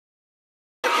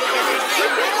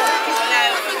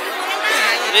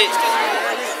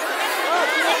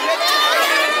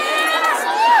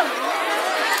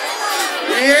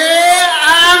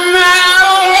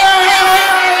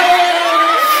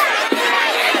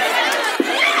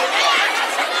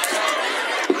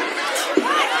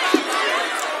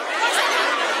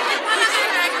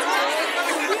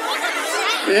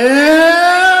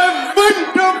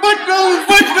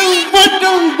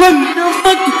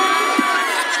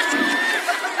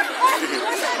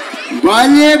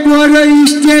बले बडो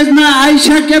स्टेजमा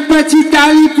आइसकेपछि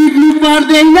ताली पिट्नु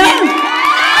पर्दैन।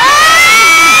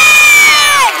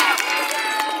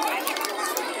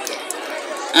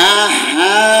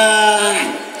 आहा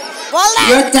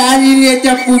यो तालीले त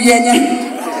पुगेन।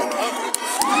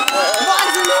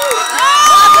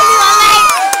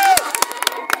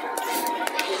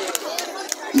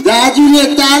 दाजुले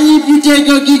ताली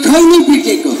पिटेको कि खैनी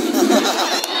पिटेको?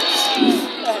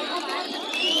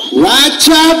 What's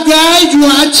up guys?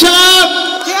 What's up?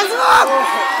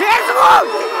 Facebook.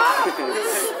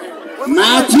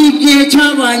 माथि के छ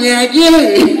भने कि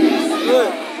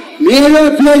मेरो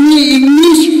फेरि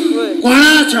इंग्लिश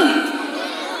कहाँ छ?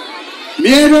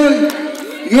 मेरो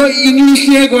यो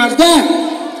इंग्लिशले गर्दा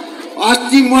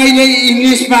अस्ति मैले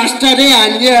इंग्लिश मास्टरै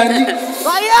हान्दिए अनि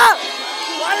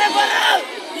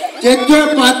त्यत्रो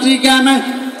पत्रिकामा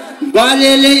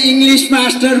बलेले इंग्लिश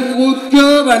मास्टर पुग्यो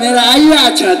भनेर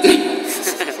आइरहेछ त।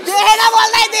 देखेन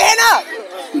बोल्दै देखेन?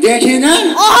 देखेन?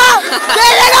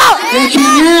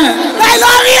 देखेन?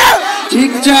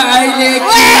 ठिक छ अहिले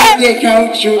के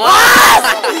देखाउँछु।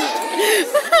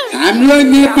 हाम्रो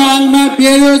नेपालमा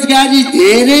बेरोजगारी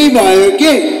धेरै भयो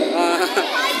के?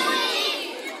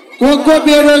 को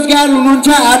बेरोजगार हुनुहुन्छ?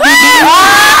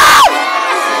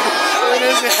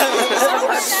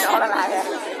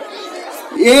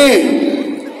 ए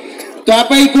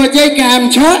तपाईको चाहिँ काम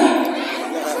छ?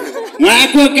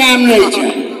 उहाँको काम रहेछ।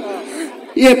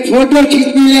 ए फोटो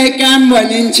खिच्नेलाई काम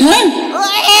भनिन्छ?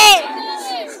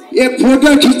 ए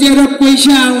फोटो खिचेर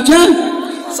पैसा आउँछ?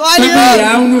 तपाईँ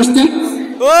आउनुहोस् त।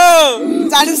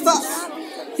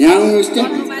 आउनुहोस् त।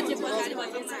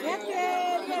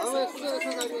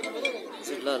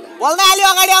 बोल्दै अलि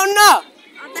अगाडि आउनु न।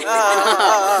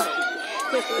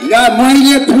 ल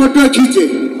मैले फोटो खिचे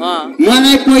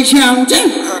मलाई पैसा आउँछ?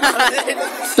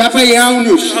 तपाईँ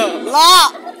आउनुहोस्।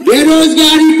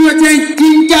 बेरोजगारीको चाहिँ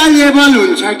 3टा लेभल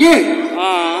हुन्छ के?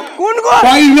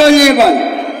 पहिलो लेभल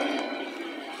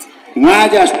उहाँ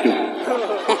जस्तो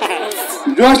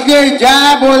जसले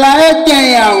जहाँ बोलायो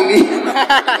त्यहीँ आउने।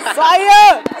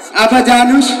 अब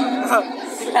जानुहोस्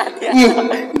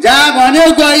जहाँ भन्यो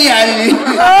गइहाल्ने।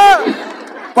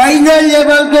 पहिलो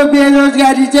लेभलको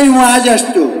बेरोजगारी चाहिँ उहाँ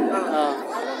जस्तो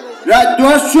र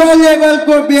दोस्रो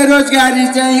लेभलको बेरोजगारी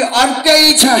चाहिँ अर्कै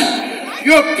छ।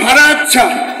 यो फरक छ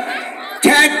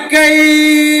ठ्याक्कै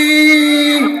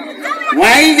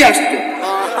उहाँ जस्तो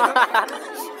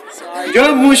जो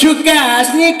मुसुक्का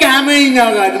हाँस्ने कामै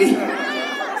नगर्ने।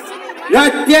 र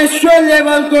तेस्रो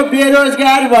लेभलको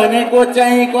बेरोजगार भनेको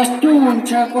चाहिँ कस्तो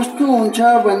हुन्छ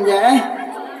भन्दा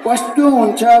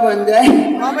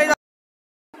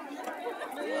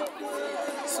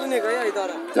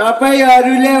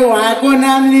तपाईहरुले उहाँको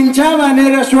नाम लिन्छ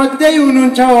भनेर सोध्दै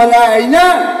हुनुहुन्छ होला हैन?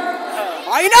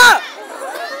 हैन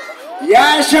या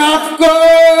सबको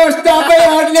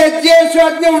तपाईहरुले जे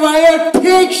सोध्नु भयो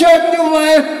ठीक सोध्नु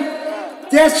भयो।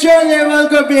 तेस्रो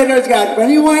लेभलको बेरोजगार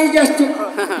पनि उहाँ जस्तो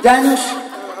जानुस्।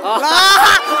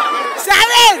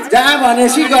 जहाँ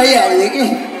भनेपछि गइहाल्यो कि।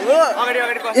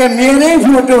 ए मेरै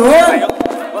फोटो हो।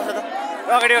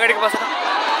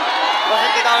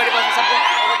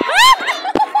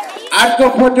 अर्को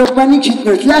फोटो पनि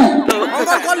खिच्नुहोस् ल।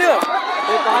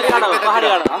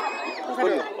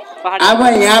 अब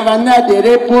यहाँ भन्दा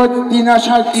धेरै पोज दिन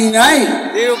सक्दिन है।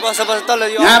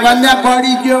 यहाँ भन्दा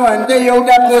बढी दियो भने त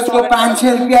एउटा पोजको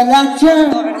 500 रुपियाँ लाग्छ।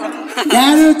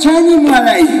 गाह्रो छ नि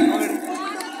मलाई।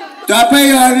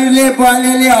 तपाईहरुले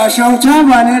बलेले हँसाउँछ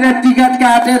भनेर टिकट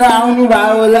काटेर आउनु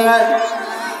भयो होला।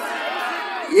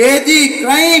 यदि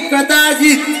कहीँ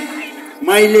कदाचित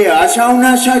मैले हँसाउन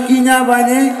सकिनँ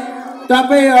भने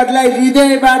तपाईहरुलाई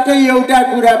हृदयबाट एउटा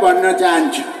कुरा भन्न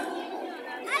चाहन्छु।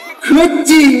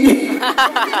 खुच्चिङ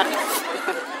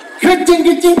खुच्चिङ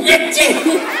खुच्चिङ खुच्चिङ।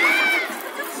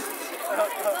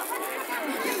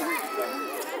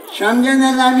 सम्झना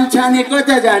लामी छाने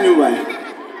कता जानुभयो?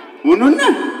 हुनुहुन्न?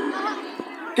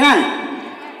 कहाँ?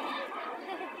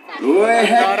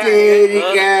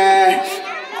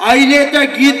 अहिले त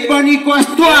गीत पनि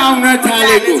कस्तो आउन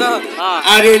थालेको।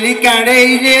 अरेली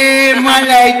काँडैले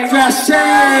मलाई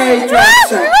च्वासै च्वास,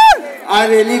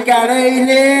 अरेली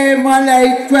काँडैले मलाई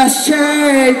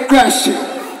च्वासै च्वास।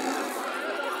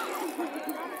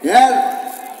 यार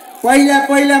पहिला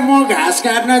पहिला म घाँस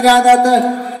काट्न जाँदा त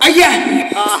आइया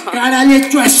काँडाले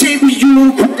च्वासै बिजु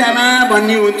खुट्टामा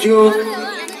भन्ने हुन्थ्यो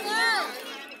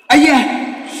आइया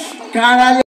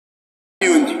काँडाले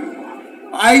हुन्थ्यो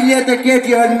अहिले त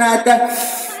केटीहरू नाच्दा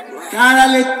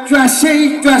काँडाले च्वासै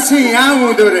यहाँ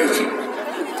हुँदो रहेछ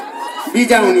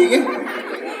बिजाउने के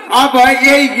अब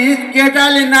यही गीत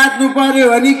केटाले नाच्नु पर्यो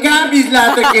भने कहाँ बिज्ला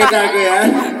त केटाको यार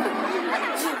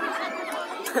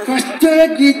कस्तो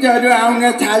गीतहरू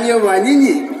आउन थाल्यो भने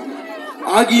नि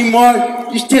अघि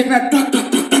म स्टेजमा talk talk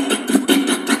talk talk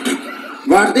talk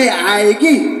गर्दै आएँ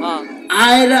कि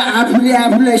आएर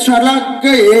आफूलाई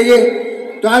सलक्कै हेरेँ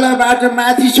तलबाट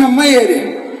माथिसम्म हेरेँ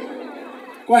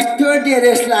कस्तो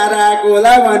ड्रेस लाएर आएको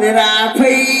होला भनेर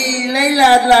आफैलाई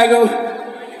लाज लाग्यो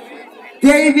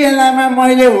त्यही बेलामा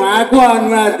मैले उहाँको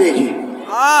अनुहार देखेँ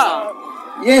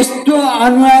यस्तो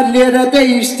अनुहार लिएर त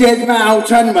स्टेजमा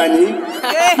आउँछन् भने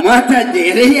म त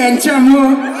धेरै ह्यान्डसम हो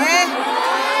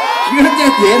यो त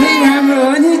धेरै राम्रो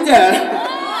हो नि त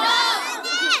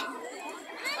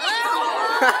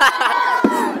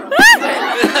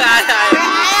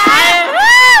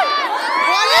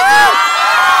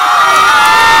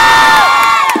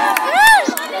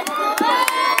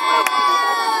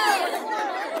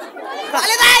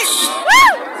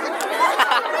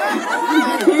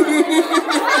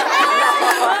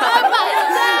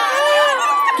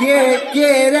के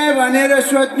हेरे भनेर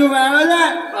सोध्नु भयो होला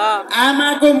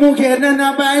आमाको मुख हेर्न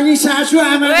नपाए नि सासु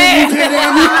आमाको मुख हेरे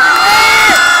नि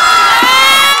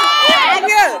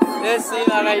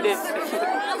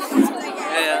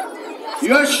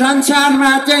यो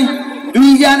संसारमा चाहिँ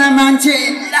दुईजना मान्छे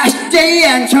लास्टै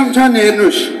ह्यान्डसम छन्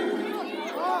हेर्नुहोस्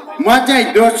म चाहिँ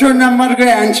दोस्रो नम्बरको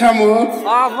ह्यान्डसम हो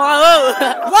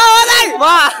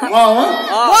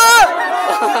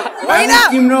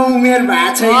तिम्रो उमेर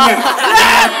भएको छैन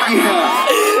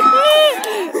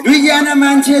दुईजना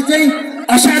मान्छे चाहिँ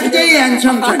असाध्यै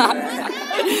ह्यान्डसम छन्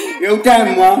एउटा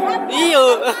म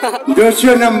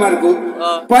दोस्रो नम्बरको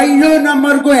पहिलो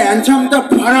नम्बरको ह्यान्डसम त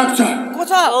फरक छ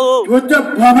त्यो त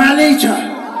बवालै छ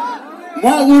म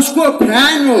उसको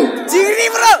फ्यान हो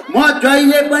म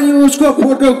जहिले पनि उसको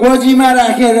फोटो गोजीमा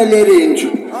राखेर लिएर हिँड्छु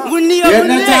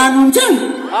हेर्न चाहनुहुन्छ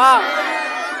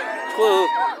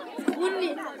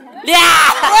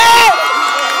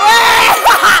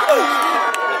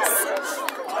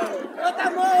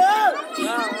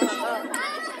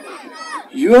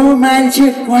यो मान्छे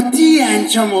कति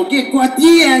ह्यान्डसम हो कि कति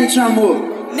ह्यान्डसम हो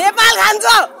नेपाल खान्छ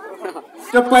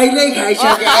त पहिल्यै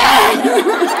खाइसक्यो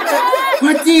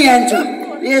कति ह्यान्डसम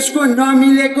यसको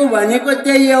नमिलेको भनेको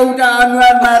त्यही एउटा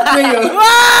अनुहार मात्रै हो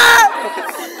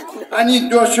अनि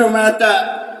दोस्रोमा त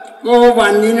को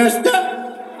भनिदिनुहोस् त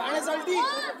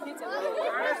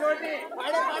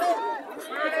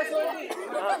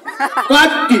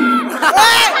कति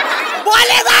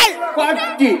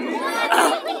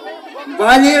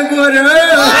बलेको र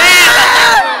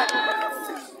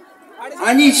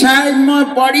अनि सायद म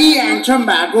बढी ह्यान्डसम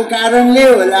भएको कारणले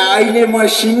होला अहिले म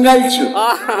सिङ्गल छु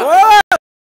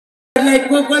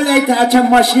कसलाई थाहा छ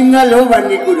म सिङ्गल हो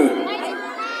भन्ने कुरो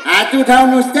हात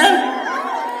उठाउनुहोस् त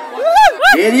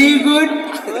भेरी गुड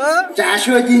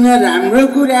चासो दिन राम्रो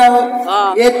कुरा हो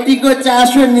यतिको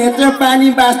चासो नेत्र पानी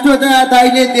बाँच्दो त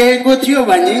अहिले देखेको थियो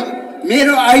भने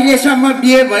मेरो अहिलेसम्म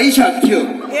बिहे भइसक्थ्यो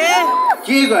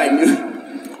के गर्नु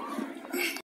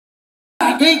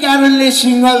एकै कारणले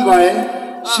सिङ्गल भए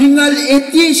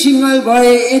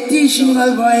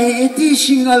यति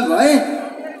सिङ्गल भए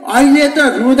अहिले त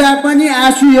रुँदा पनि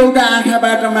आँसु एउटा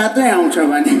आँखाबाट मात्रै आउँछ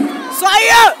भने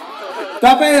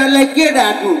तपाईहरुलाई के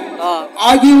ढाक्नु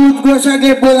अघि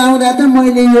उद्घोषकले बोलाउँदा त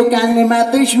मैले यो कानले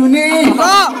मात्रै सुने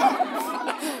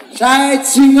सायद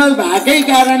सिङ्गल भएकै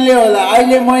कारणले होला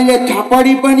अहिले मैले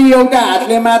थप्पडी पनि एउटा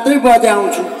हातले मात्रै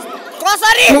बजाउँछु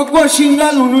को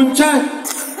सिङ्गल हुनुहुन्छ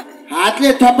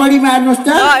हातले थप्पडी मार्नुहोस् त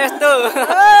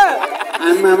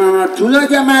आमामा ठुलो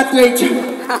त मात्रै छ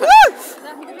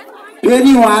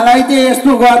फेरि उहाँलाई त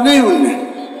यस्तो गर्नै हुन्न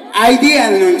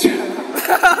आइदिइहाल्नुहुन्छ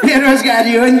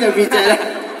बेरोजगारी हो नि त बिचरा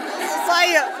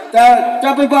त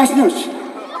तपाईँ बस्नुहोस्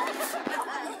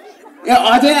ए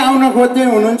अझै आउन खोज्दै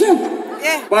हुनुहुन्छ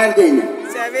पर्दैन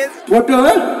फोटो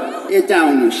हो यता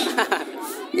आउनुहोस्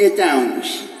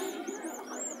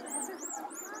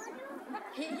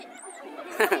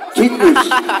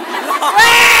खिच्नुहोस्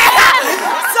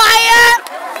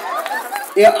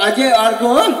ए अझै अर्को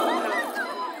हो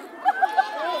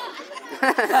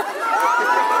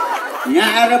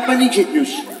यहाँ आएर पनि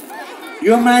खिच्नुहोस्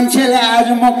यो मान्छेलाई आज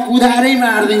म कुदारै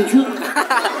मारिदिन्छु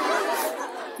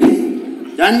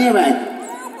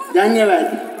धन्यवाद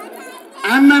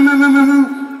आमामामामा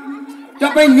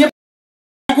तपाईँ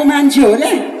नेपालको मान्छे हो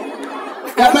रे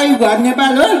तपाईँ घर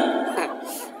नेपाल हो?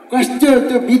 कस्तो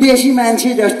त्यो विदेशी मान्छे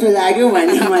जस्तो लाग्यो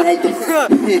भने मलाई त।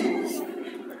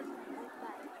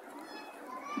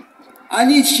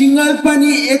 अनि सिङ्गल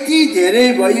पनि यति धेरै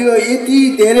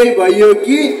भयो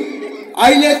कि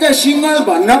अहिले त सिङ्गल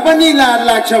भन्न पनि लाज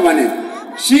लाग्छ भने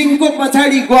सिङको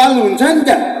पछाडि गल हुन्छ नि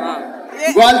त,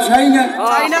 गल छैन,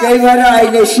 त्यही भएर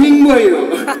अहिले सिङ भयो।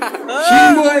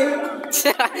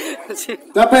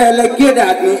 तपाईँहरूलाई के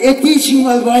ढाक्नु? यति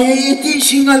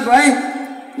सिङ्गल भए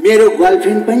मेरो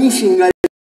गर्लफ्रेन्ड पनि सिङ्गल।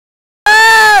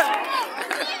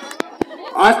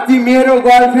 अस्ति मेरो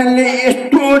गर्लफ्रेन्डले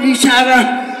यस्तो रिसाएर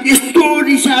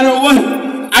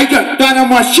आइज तर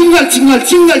म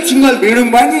सिङ्गल भिडौँ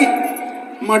भने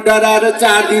म डराएर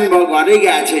 4 दिन भयो घरै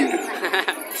गएको छैन।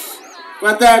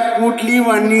 कता कुट्ली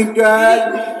भन्ने डर।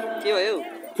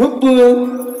 फुप्पू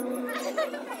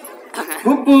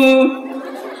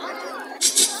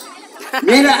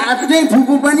मेरो आफ्नै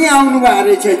फुपू पनि आउनु भएको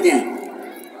रहेछ त्यहाँ।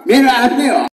 मेरो आफ्नै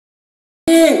हो।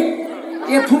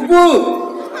 ए फुपू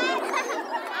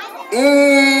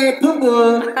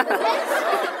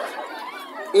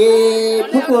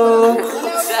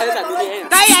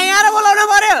बोलाउनु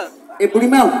पर्यो। ए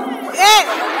बुढीमा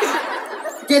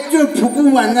त्यत्रो फुपू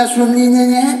भन्दा सुन्दिनँ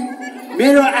यहाँ।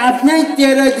 मेरो आफ्नै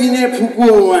 13 दिने फुपू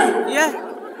हो उहाँ।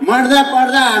 मर्दा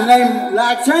पर्दा हामीलाई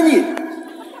लाग्छ नि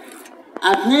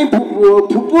आफ्नै फुपू हो।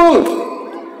 फुपू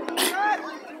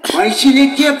भैँसीले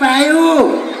के पायो?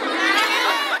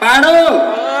 पाडो।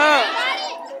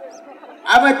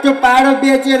 अब त्यो पाडो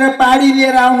बेचेर पाडी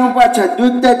लिएर आउनुपर्छ,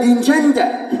 दुध त दिन्छ नि त।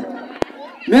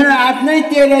 मेरो आफ्नै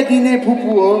 13 दिने फुपू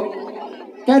हो।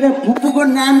 तर फुपूको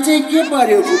नाम चाहिँ के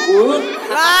पर्यो?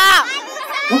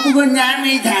 फुपूको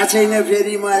नामै थाहा छैन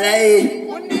फेरि मलाई।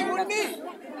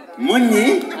 मुन्नी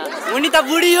त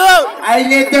बुढी हो,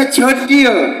 अहिले त छोटी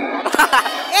हो।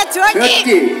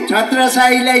 छोटी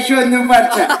छत्रसाईलाई सोध्नु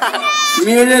पर्छ।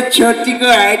 मेरो छोटीको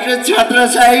हाइट र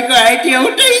छत्रसाईको हाइट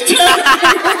एउटै छ।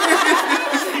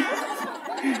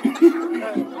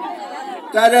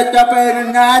 तर तपाईँहरू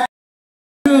नाच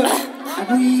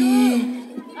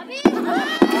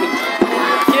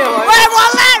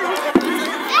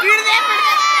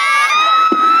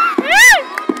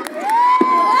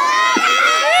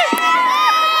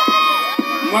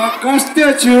म कस्तो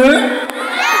छु?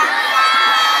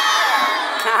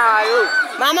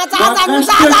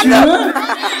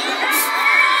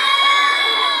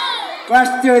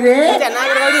 कस्तो रे?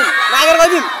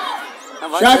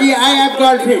 Sorry, I have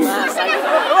girlfriend.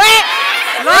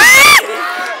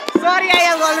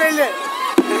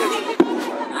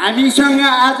 हामीसँग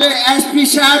आज एसपी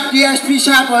साहब, डिएसपी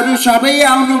साहबहरू सबै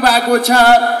आउनु भएको छ।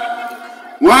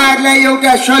 उहाँहरूलाई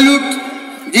एउटा सल्युट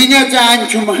दिन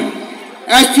चाहन्छु म।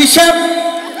 एसपी साहब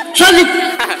सल्युट।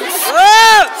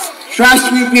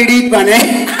 स्वास्नी पीडित भने।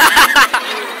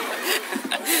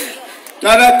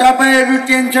 तर तपाईँहरू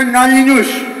टेन्सन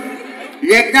नलिनुहोस्।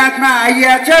 लेखनाथमा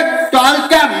आइएको छ,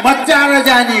 तल्का मचाएर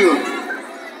जाने हो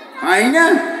होइन?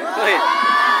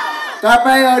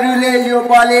 तपाईँहरूले यो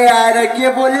बले आएर के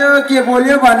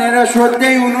बोल्यो भनेर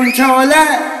सोध्दै हुनुहुन्छ होला।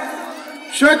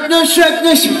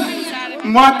 सोध्नुहोस्,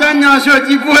 म त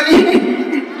नसोची बोले।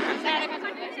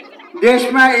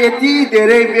 देशमा यति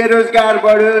धेरै बेरोजगार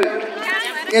बढ्यो,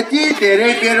 यति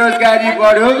धेरै बेरोजगारी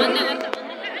बढ्यो,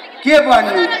 के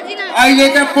भन्नु? अहिले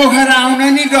त पोखरा आउन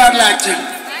नि डर लाग्छ।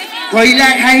 कोइला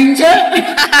खाइन्छ,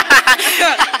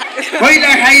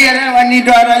 कोइला खाइएला भन्ने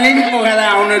डरले नि पोखरा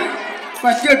आउन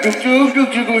कस्तो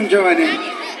ढुकढुक हुन्छ भने।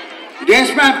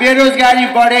 देशमा बेरोजगारी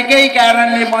बढेकै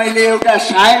कारणले मैले एउटा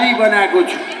शायरी बनाएको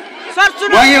छु।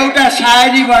 म एउटा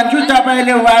शायरी भन्छु,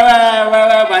 तपाईँले वावा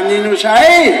वावा भनिदिनुहोस्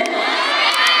है।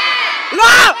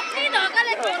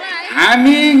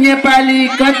 हामी नेपाली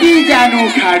कति जानु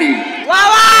खाडी।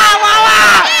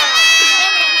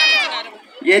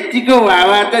 यतिको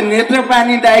वावा त नेत्र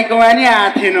पानी दाइकोमा नि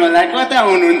आथेन होला, कता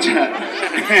हुनुहुन्छ?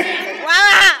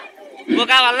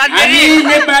 हामी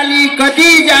नेपाली कति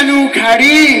जानु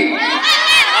खाडी,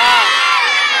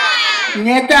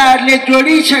 नेताहरूले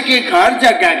जोडिसके घर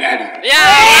जग्गा गाडी।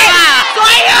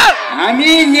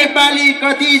 हामी नेपाली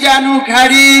कति जानु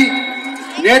खाडी,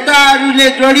 नेताहरूले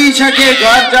जोडिसके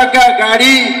घर जग्गा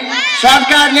गाडी।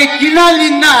 सरकारले किन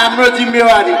लिन्न हाम्रो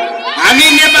जिम्मेवारी? हामी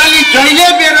नेपाली जहिले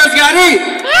बेरोजगारी।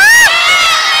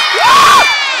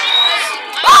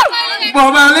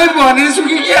 बाबाले भनेछु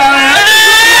कि क्या?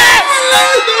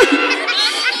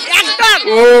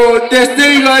 ओ त्यस्तै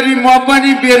गरी म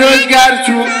पनि बेरोजगार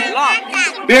छु।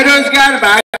 बेरोजगार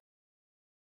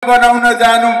बनाउन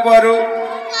जानु पर्यो,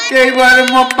 त्यही भएर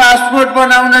म पासपोर्ट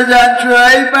बनाउन जान्छु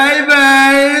है। By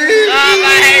by.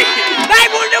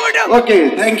 Okay,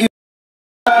 thank you.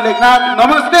 Lekhnath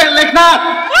नमस्ते लेखनाथ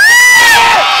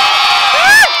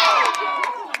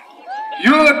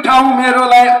यो ठाउँ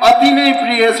मेरोलाई अति नै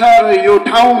प्रिय छ र यो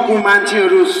ठाउँको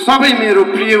मान्छेहरू सबै मेरो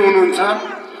प्रिय हुनुहुन्छ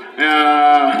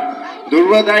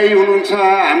ध्रुव दाई हुनुहुन्छ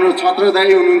हाम्रो छत्र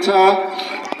दाई हुनुहुन्छ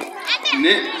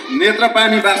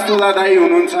नेत्रपानी वास्तुला दाई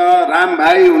हुनुहुन्छ राम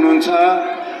भाइ हुनुहुन्छ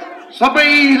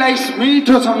सबैलाई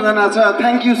मिठो सम्झना छ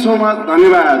थ्यांक यू सो मच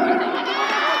धन्यवाद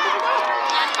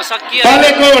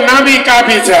बलेको नामी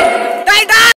काफी छ